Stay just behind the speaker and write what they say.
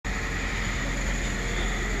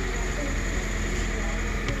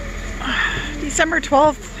December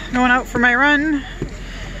 12th, going out for my run.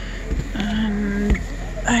 And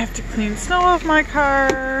I have to clean snow off my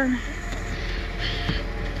car.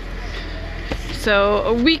 So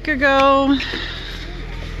a week ago,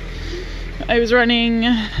 I was running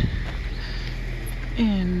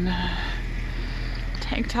in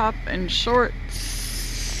tank top and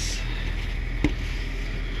shorts.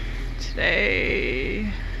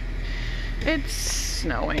 Today, it's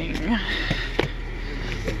snowing.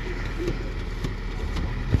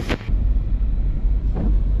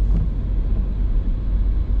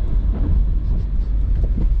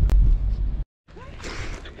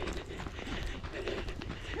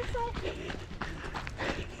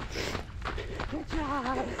 Good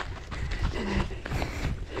job.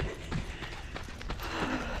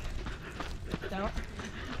 Down.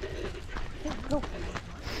 Go.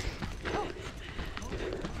 Go.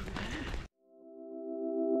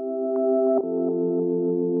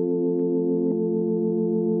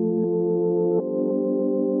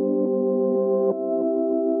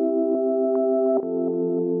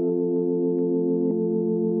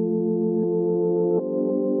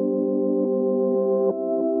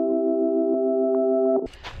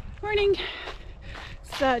 Morning.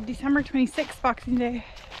 It's December 26th, Boxing Day.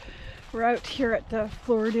 We're out here at the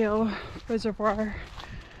Floridale Reservoir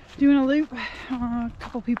doing a loop. A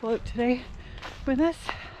couple people out today with us.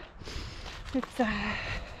 It's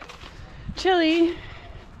chilly.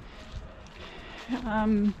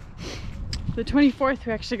 The 24th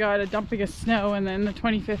we actually got a dumping of snow, and then the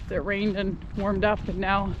 25th it rained and warmed up, and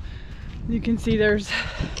now you can see there's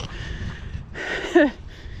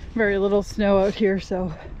very little snow out here.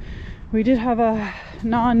 So we did have a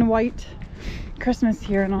non-white Christmas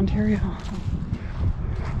here in Ontario.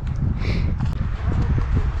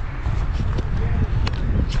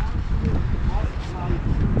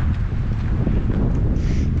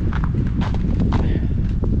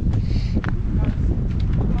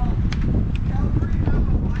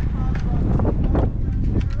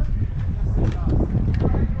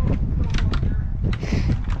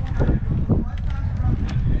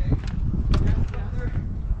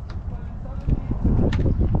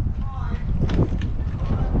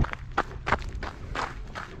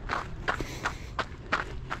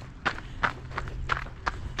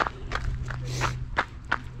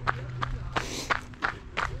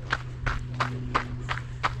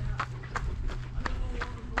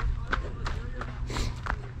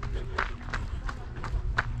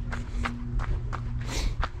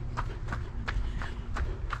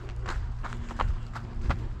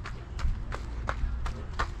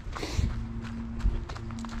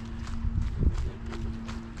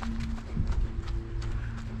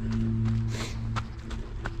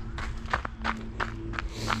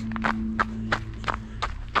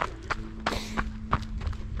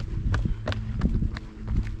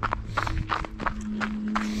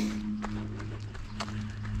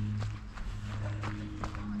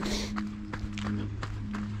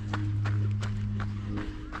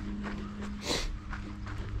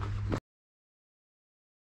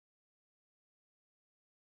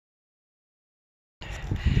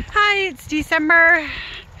 Hi, it's December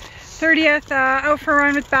 30th, out for a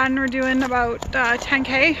run with Ben. We're doing about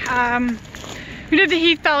 10K. We did the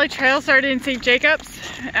Heath Valley Trail, started in St. Jacobs.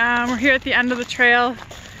 We're here at the end of the trail.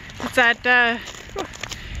 It's at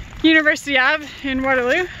University Ave in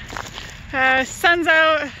Waterloo. Sun's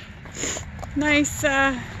out, nice,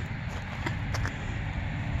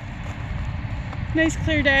 nice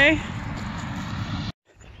clear day.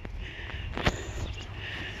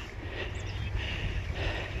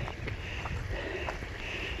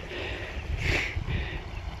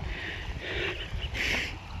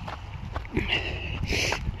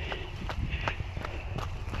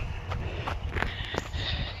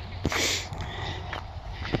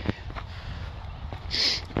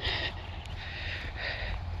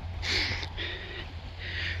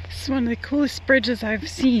 It's one of the coolest bridges I've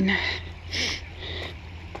seen.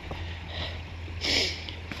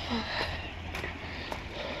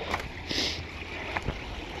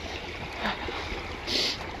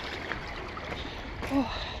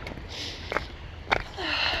 Oh.